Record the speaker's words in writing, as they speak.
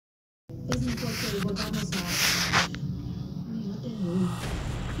es mejor que volvamos a... Ay, no te doy.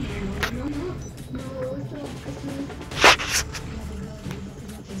 No, esto es... La verdad, no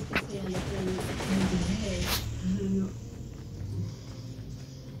creo que esto sea lo que no.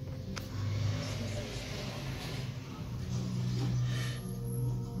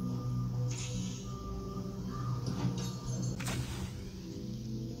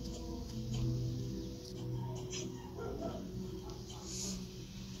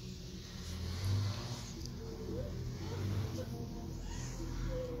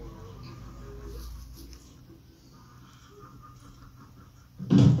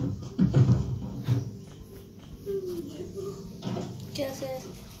 ¿Qué haces?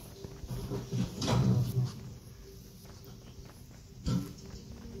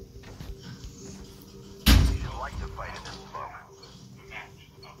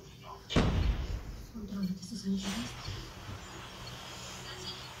 Contrólate sus oídos.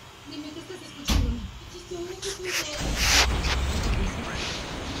 Dime que estás escuchándome.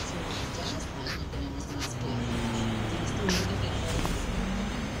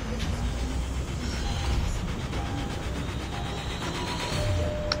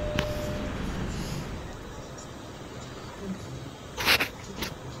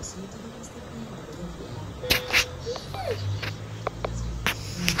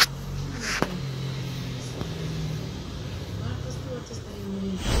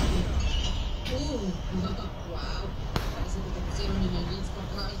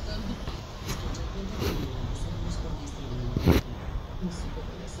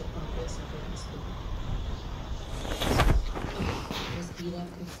 Respira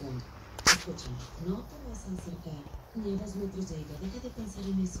profundo. Escúchame, no te vas a acercar ni a 2 metros de ella. Deja de pensar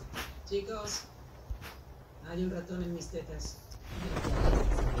en eso. Chicos, hay un ratón en mis tetas.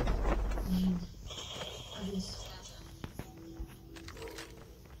 Adiós.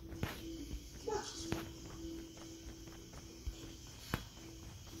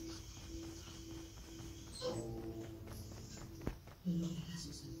 Lo lograrás,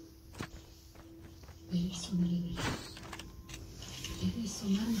 Susan. Eres una guerrera. Eres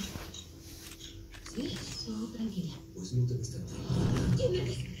humana. Sí, eso, tranquila. Pues no te ves tan tranquila. ¿Quién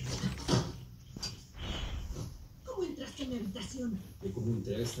eres? ¿Cómo entraste en mi habitación? De cómo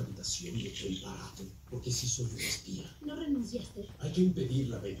entré a esta habitación y eché el barato, porque sí soy una espía. ¿No renunciaste? Hay que impedir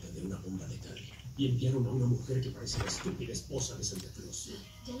la venta de una bomba letal. Y enviaron a una mujer que parece la estúpida esposa de Santa Claus.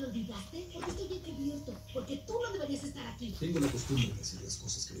 ¿Ya lo olvidaste? Porque estoy encubierto. Porque tú no deberías estar aquí. Tengo la costumbre de hacer las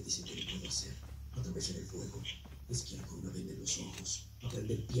cosas que me dicen que no puedo hacer. Atravesar el fuego, esquiar con una venda en los ojos,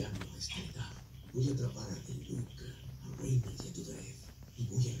 aprender piano a esta edad. Voy a atrapar a Luca, a Raymond y a Dudas. Y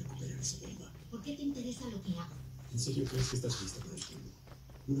voy a recuperar esa bomba. ¿Por qué te interesa lo que hago? ¿En serio crees que estás lista para el tiempo?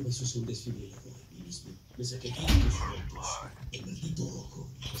 Una vez usé un desfibrilador en mí mismo. Me saqué todos los rotos. El maldito ojo.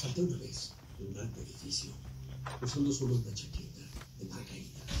 Salté una vez en un alto edificio, usando solo una chaqueta de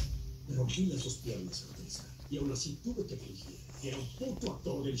paracaídas. Me rompí las 2 piernas al aterrizar. Y aún así tuve que fingir que era un puto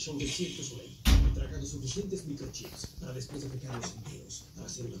actor del show del Cirque du Soleil. He tragado suficientes microchips para después aplicarlos enteros para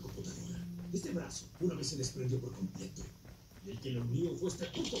hacer una computadora. Este brazo una vez se desprendió por completo. Y el que lo unió fue este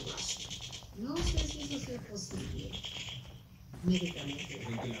puto brazo. No sé si eso sea posible. Médicamente.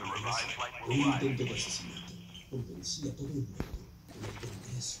 Durante la amenaza, un intento de asesinato. Convencí a todo el mundo en el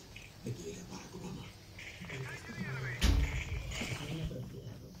Congreso de que era Barack Obama.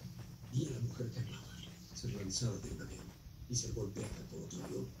 Vi a la mujer que amaba ser lanzada de un avión y ser golpeada por otro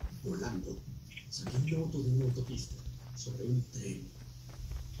avión volando. Saqué una auto de una autopista sobre un tren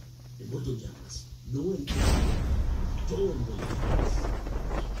envuelto en llamas. No el tren, yo envuelto en llamas.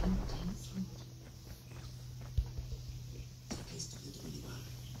 Saqué esto de tu minibar.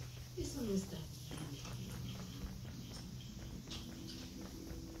 Eso no está bien.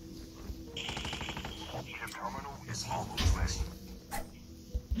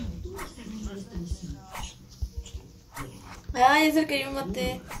 No, tú vas a arruinar esta misión. Ay, es el que yo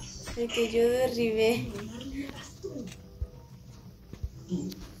maté. El que yo derribé. No la arruinarás tú.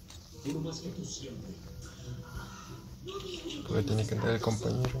 Uno más que tú siempre. Porque tiene que entrar el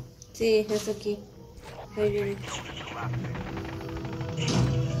compañero. Sí, es aquí. Ahí viene.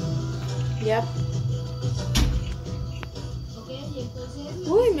 Ya. Ok, y entonces...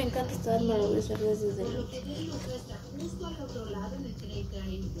 Uy, me encanta esta arma. Lo voy a hacer desde Por el... lo que yo digo que está justo al otro lado en el tren que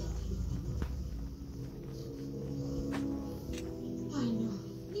hay. Ay, no.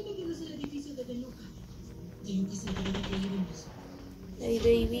 Dime que no es el edificio de Luca. De Luca es el que íbamos. Hey,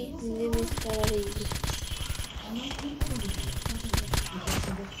 baby. ¿Dónde está la baby?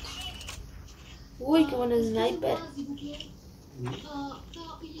 Uy, qué buen sniper.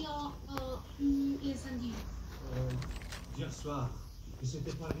 L'incendie. Hier soir, et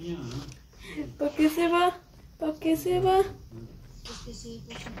c'était pas bien, hein. ¿Para qué se va? ¿Para qué se va? Es que sí,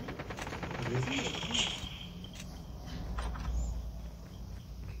 pues,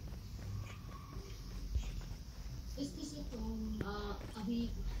 es que se con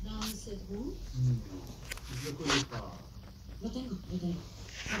Avi Dance Boom. Yo conecto. Lo tengo. Voy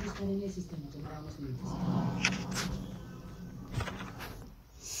a buscar en el sistema, tomará unos minutos.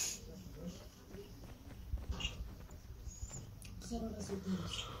 Cero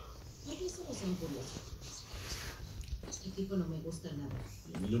resultados. Tal vez solo sean curiosos. Este tipo no me gusta nada.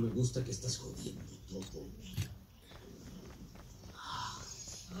 Y a mí no me gusta que estás jodiendo todo.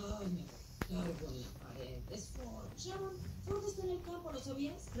 Ay, me cargo en la pared. Es Ford. Sharon, Ford está en el campo, ¿lo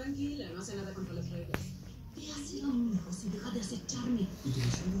sabías? Tranquila, no hace nada contra las reglas. Ve a hacer amigos y deja de acecharme. Y te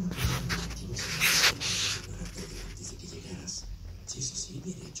dijeron una cosa que tienes que prepararte antes de que llegaras. Si es así,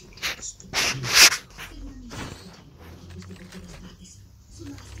 bien hecho. Estupendo. Seguramente escuchan. Por todas partes.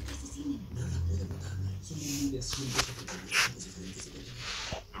 Solo hasta que asesinen. Nada puede matarme. Son líneas siempre que tenemos diferentes de verdad.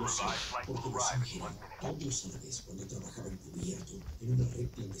 Lo sé, porque los ángeles, todos a la vez, cuando trabajaba encubierto, en una red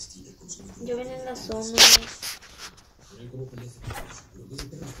clandestina con su vida. Ya ven en la zona. Verán cómo peleas de perros, pero en vez de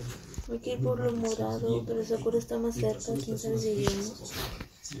perros con Hay que ir por lo morado, pero esa cura está más cerca. ¿Quién sabe si llegamos?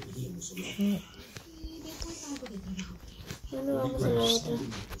 si deberíamos o no. Y después algo de trabajo. ¿Dónde vamos a la otra?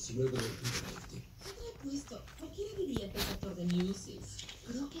 Si luego de verte. ¿Dónde he puesto? Cualquiera diría que es actor de Muses.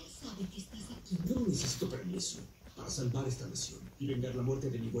 Creo que él sabe que estás aquí. Yo no necesito permiso para salvar esta nación y vengar la muerte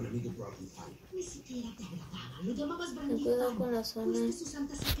de mi buen amigo Bradley Fine. Ni siquiera te agradaba. Lo llamabas Ten Brandy. cuidado con la zona. Fuiste su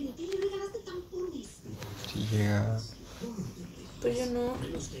santa secreta y le regalaste tampones. Si llega. Pero yo no.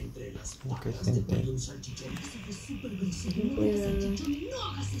 Menos que entre las Ok, patas te gente. ponga un salchichón. Eso fue súper grosero. Ten No digas cuidado. salchichón, no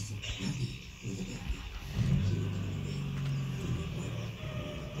hagas eso. Nadie puede verme. Quiero que me vean. Y me mueva.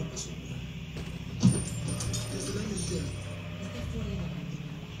 Poca sombra. Desde el año 100. Está fuera de la cantina.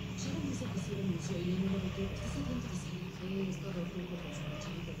 Sharon dice que sí renunció y él no lo votó. Estás a punto de salir. Él es todo el tiempo con su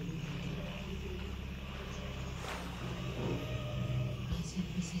machito de luz. ¿Qué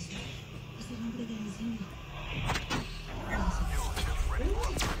siempre es eso? Es el hombre de la encina.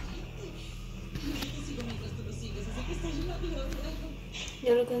 Yo sigo mientras tú lo sigues, así que está ayudando.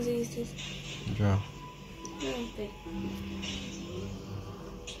 ¿Ya lo conseguiste? Ya. Ok.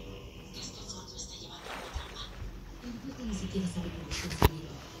 Este fondo está llevando una trampa. El idiota ni siquiera sabe cómo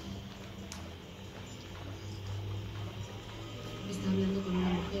conseguirlo. Está hablando con una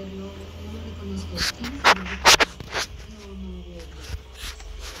mujer, no reconozco. ¿Quién es ella? No veo.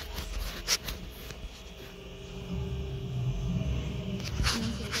 No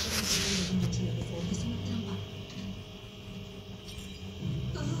es cierto que me están dando mucho de Ford, es una trampa.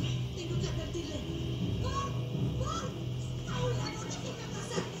 Tengo que advertirle. ¡Ford! ¡Ahora no déjeme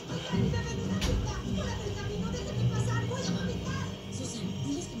pasar! ¡Oigan, me ven una puta! ¡Fuera del camino! ¡Déjeme pasar! ¡Voy a vomitar! Susan,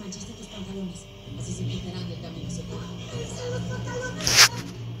 diles que manchaste tus pantalones. Así se quitarán del camino seguro. ¡Alza los pantalones!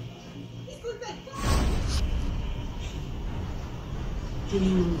 ¡Disculpe! Tiene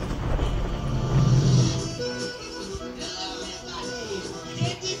un...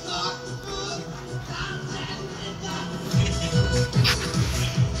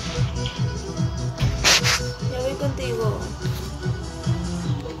 Ya voy contigo.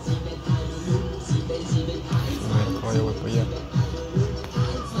 Vaya, voy para allá.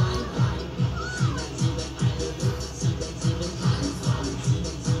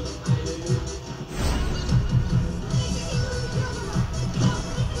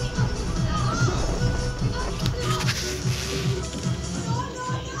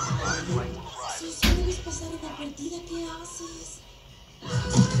 Si debes pasar inadvertida, ¿qué haces?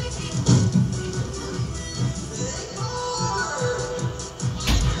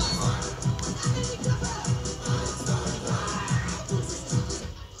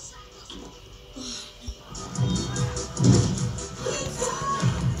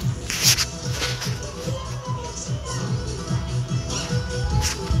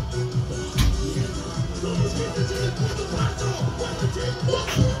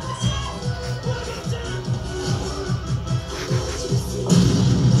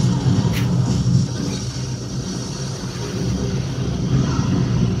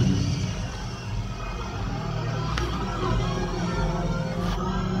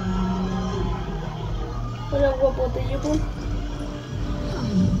 Hola, guapo, te llevo.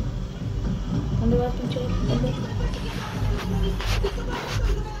 ¿Dónde vas, pinche? ¿Dónde?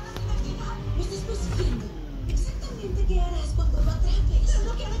 ¿Me estás persiguiendo? Exactamente qué harás cuando lo atrapes.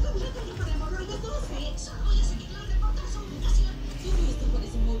 Lo que haré con la tarifa de hemorroides no lo sé. Solo voy a seguirlo al reportar su ubicación. Solo esto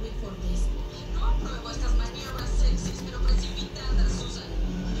parece muy Rick Fortes. No pruebo estas maniobras sexys pero precipitadas, Susan.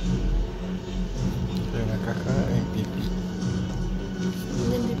 Hay una caja en pipí.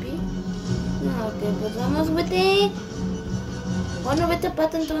 ¿Dónde en pipí? Ok, pues vamos, vete. Bueno, vete a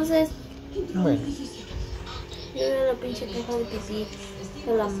Pato entonces. Bueno, Yo veo la pinche caja de pipí.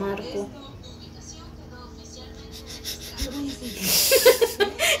 Se la marco.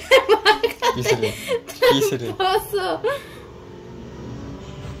 quísele, quísele. Oso.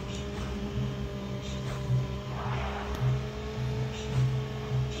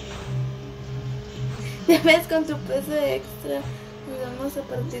 Ya ves, con tu peso extra nos vamos a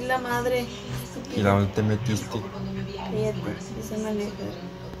partir la madre. ¿Y dónde te metiste? Cállate, yo sé manejar.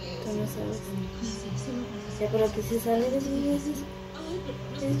 Tú no sabes. Ya, pero que si sale, ves.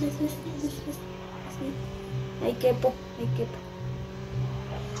 Ay, quepo, ay, quepo.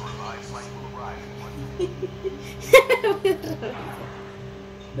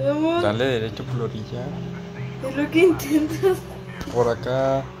 Vamos, Dale derecho por la orilla. es lo que intentas. Por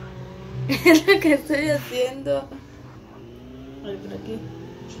acá. Es lo que estoy haciendo. A ver, por aquí.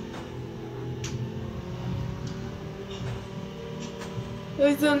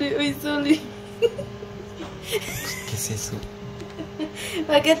 Uy, Soli. ¿Qué es eso?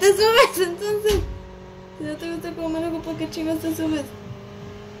 ¿Para qué te subes entonces? Si no te gusta como manejo, ¿para qué chingas te subes?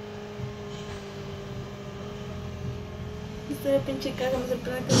 Esta de pinche caja me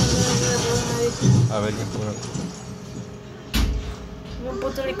sorprende que no le haya agarrado a nadie. A ver, ya por acá. Un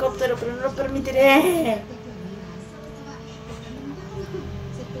puto helicóptero, pero no lo permitiré.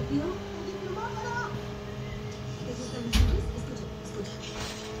 Se perdió. Oye, pero vámonos. ¿Te gustan las flores? Escucha.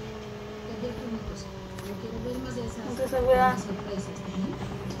 Te advierto una cosa. No quiero ver más de esas. ¿Dónde está esa wea? Sorpresas, ¿está bien?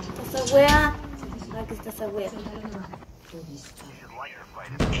 Esa wea. Aquí está esa wea. Soltar la navaja. Tú dispara.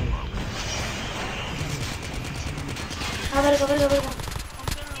 Verga.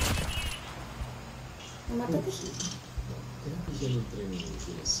 ¿Me mataste? Creo que ya no entreno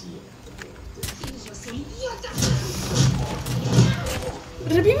en la CIA. Tienes razón, idiota.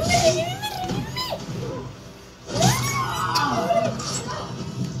 ¡Revíveme!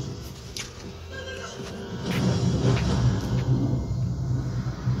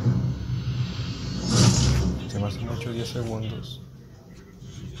 Se me hacen 8 o 10 segundos.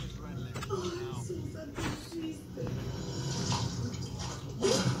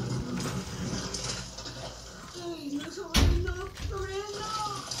 Ay, no,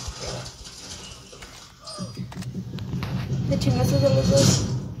 ¿Te chingaste de los dos?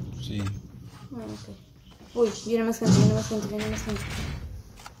 Sí. Ah, ok. Uy, viene más gente.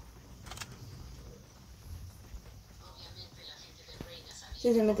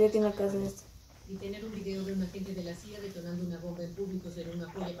 Sí, se metió aquí en la casa esta. Y tener un video de un agente de la CIA detonando una bomba en público será una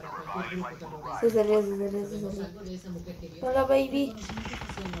joya para cualquier grupo terrorista. Se salió. ¿Sabemos algo de esa mujer que vio? Hola, baby. Reconocimiento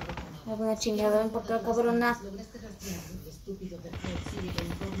facial no arroja. Alguna chingada, ven para acá, cabrona. ¿Lograste rastrearlo? Estúpido tercer cívico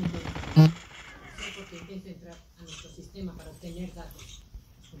incógnito. Solo porque intenta entrar a nuestro sistema para obtener datos.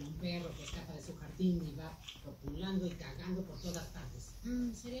 Como un perro que escapa de su jardín y va copulando y cagando por todas partes.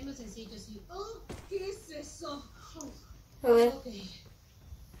 Sería más sencillo si... ¡Oh! ¿Qué es eso? A ver. Ok,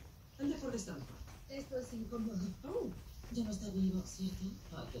 El mejor está mejor. esto es incómodo. Oh, ya no está vivo, ¿cierto?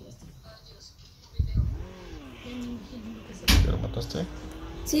 Ay, qué lástima. Ya me imagino lo que se... ¿Ya lo mataste?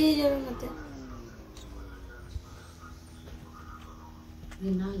 Sí, ya lo maté.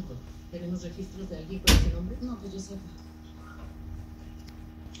 En algo. ¿Tenemos registros de alguien con ese nombre? No, que yo sepa.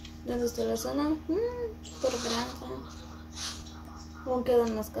 ¿Dónde está la zona? Por granja. Aún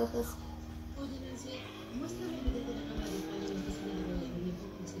quedan más cajas. Oye, Nancy, muéstrame el video de la cámara de fallo en la oficina de Guadalupe,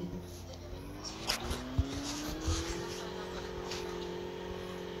 en serio.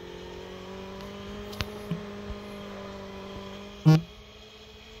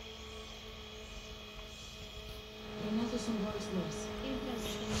 Renato es un Rolls Royce. Entra al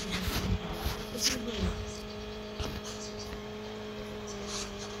sistema de información. Es un Rolls.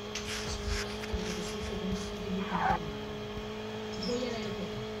 Voy al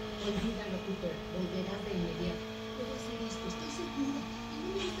aeropuerto. Olvídalo, Cooper. Volverás de inmediato. Puedo hacer esto, estoy segura.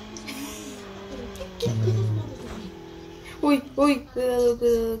 No me está funcionando nada, pero de todos modos lo haré. Uy,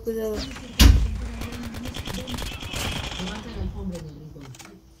 cuidado. Levanta la alfombra en el rincón.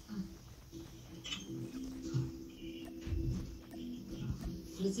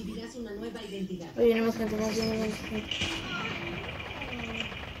 Recibirás una nueva identidad. Oye, viene más gente.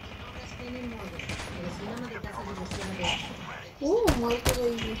 Tienen modo. Eres una ama de casa divorciada de... Muerto,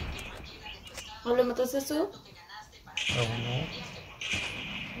 baby. ¿O le mataste tú? Aún no.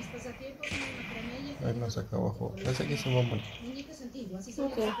 Mis pasatiempos son una caramella. Hay más acá abajo. Ese aquí se va a morir. Muñecas antiguas y son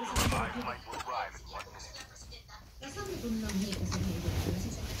Ok. las presidenta. Casarme con una muñeca sería ideal. Así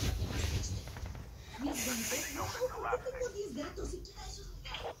se ¿10 gatos? No, ¿por qué tengo 10 gatos? Siquiera eso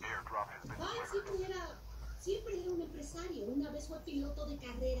es legal. Siempre era un empresario. Una vez fue piloto de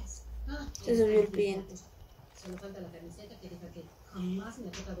carreras. Se subió el cliente. Solo falta la camiseta que deja que jamás me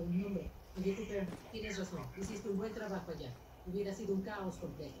ha tocado un nombre. Oye, Cooper, tienes razón. Hiciste un buen trabajo allá. Hubiera sido un caos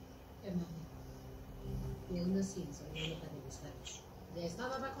completo. Hermano. Y aún así, solo no para buscarlos. Ya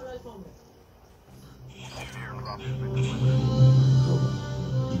estaba bajo la alfombra.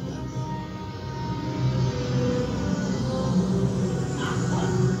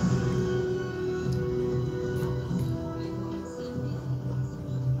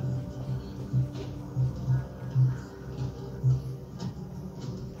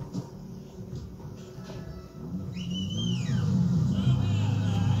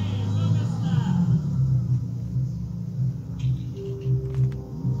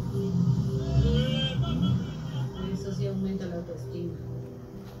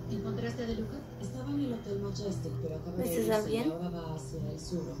 ¿Encontraste a De Luca? Estaba en el Hotel Majestic, pero acaba de irse y ahora va hacia el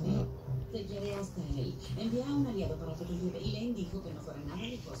sur, ¿ok? Te guiaré hasta él. Envié a un aliado para que te lleve y Lane dijo que no fuera nada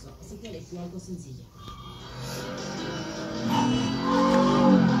riesgoso, así que elegí algo sencillo.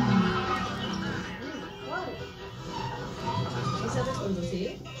 ¿Y sabes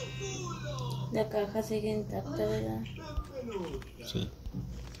conducir? La caja sigue intacta, ¿verdad? Sí.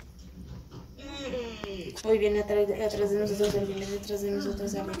 Hoy viene atrás de nosotros, él viene detrás de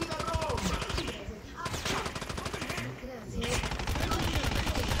nosotros.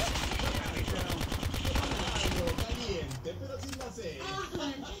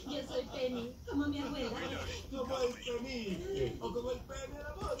 Yo soy Penny, como mi abuela. Como el penique, o como el pene de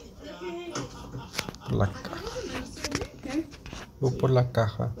la vodka. La caja. Voy por la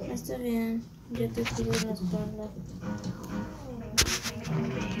caja. Está bien, yo te sigo en la espalda.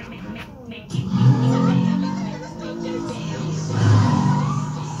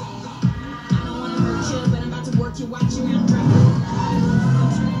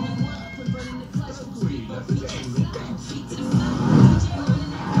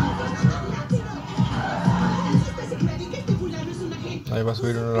 Ahí va a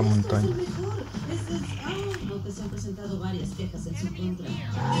subir uno a la montaña. Aunque se han presentado varias quejas en su contra.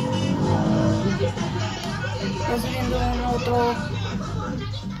 Está subiendo un otro.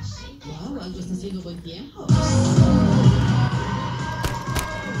 Wow, algo está haciendo buen tiempo.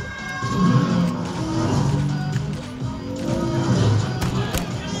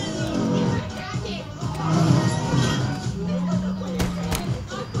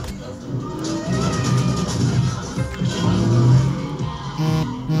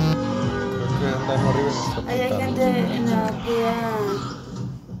 Hay gente en la playa.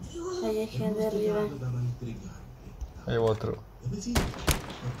 Hay gente arriba. Hay otro.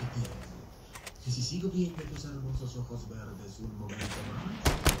 Y si sigo viendo tus hermosos ojos verdes un momento más.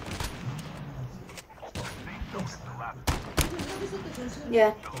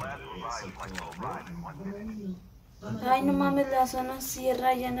 Ya. Ay, no mames, la zona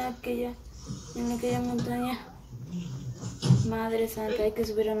cierra ya en aquella montaña. Madre santa, hay que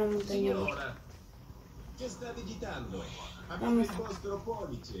subir a una montaña. ¿Qué está digitando? Vamos.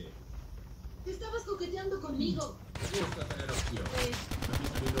 Estabas coqueteando conmigo. Me gusta tener opción. Aquí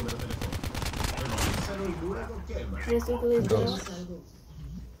está mi número telefónico. Piénsalo y luego quema. Yo estoy cubriendo.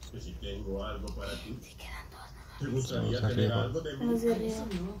 Que si tengo algo para ti. Sí, quedan dos. ¿Te gustaría Vamos tener arriba. algo de mí? Los de arriba. Eso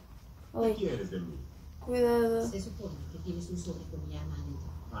no. ¿Qué Oye, quieres de mí? cuidado. Se supone que tienes un sobre con mi arma adentro.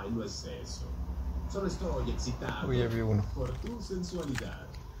 Ay, no es eso. Solo estoy excitado Uy, ya vi uno. por tu sensualidad.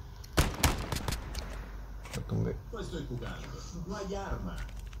 Lo tumbé. No estoy jugando. No hay arma.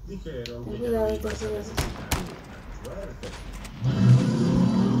 Dijeron Ten que cuidado, ya no ibas a ten cuidado. necesitar una. Suerte.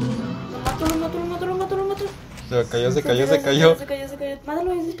 Lo mato. Se cayó. Se cayó.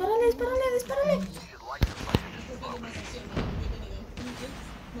 Mátalo, dispárale.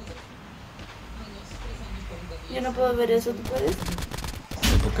 Yo no puedo ver eso, ¿tú puedes?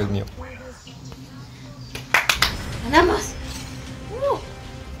 Sí, porque es mío. ¡Ganamos!